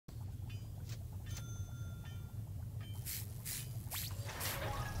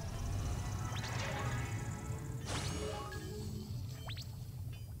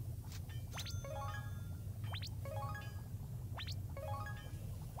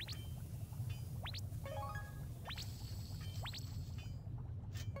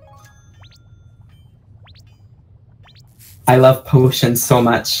I love potions so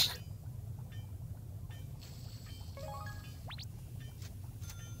much.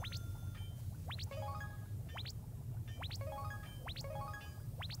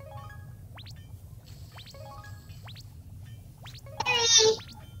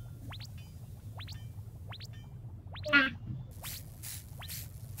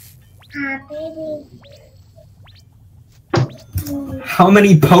 Baby. How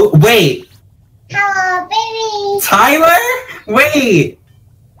many wait! Hello, baby! Tyler? Wait!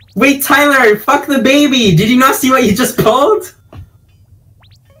 Wait, Tyler, fuck the baby! Did you not see what you just pulled?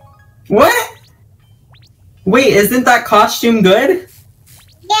 What? Wait, isn't that costume good?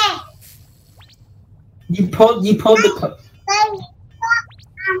 Yeah. You pulled the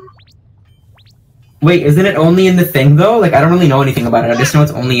Wait, isn't it only in the thing though? Like, I don't really know anything about it. I just know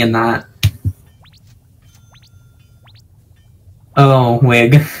it's only in that. Oh,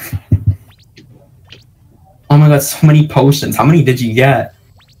 wig. Oh my god, so many potions. How many did you get?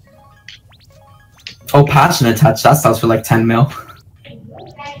 Oh, Passionate Touch. That sells for like 10 mil.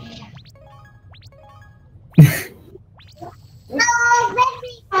 No,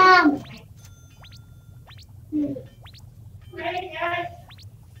 baby. Yeah.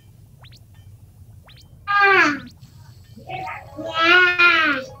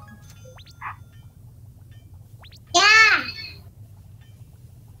 Yeah.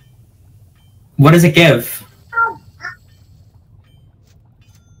 What does it give?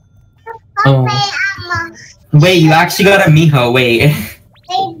 Oh. Wait, you actually got a Miho. Wait.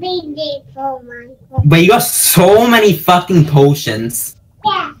 Wait, you got so many fucking potions.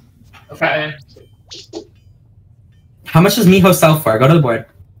 Yeah. Okay. How much does Miho sell for? Go to the board.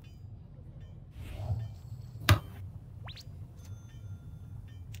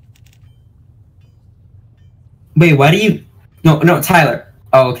 Wait, why do you... No, Tyler.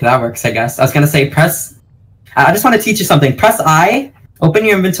 Oh, okay, that works, I guess. I was gonna say press... I just want to teach you something. Press I, open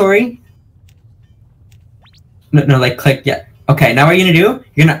your inventory. No, like click, yeah. Okay, now what you're gonna do,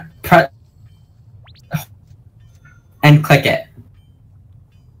 you're gonna press... and click it.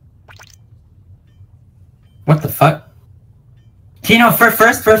 What the fuck? Okay, no,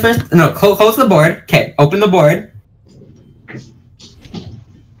 first, no, close the board. Okay, open the board.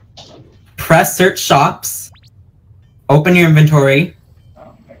 Press search shops. Open your inventory.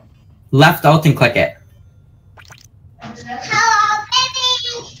 Left alt and click it. Hello,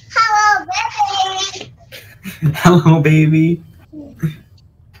 baby. Hello, baby. Hello, baby.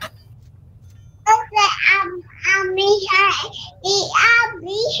 Okay, I'm Misha.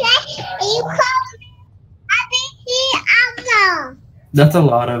 You call me. That's a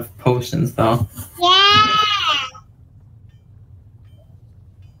lot of potions, though. Yeah.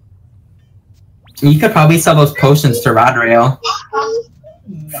 You could probably sell those potions to Radrail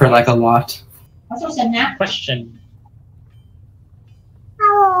for like a lot. That's also a question.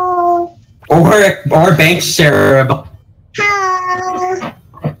 Hello. Or bank share.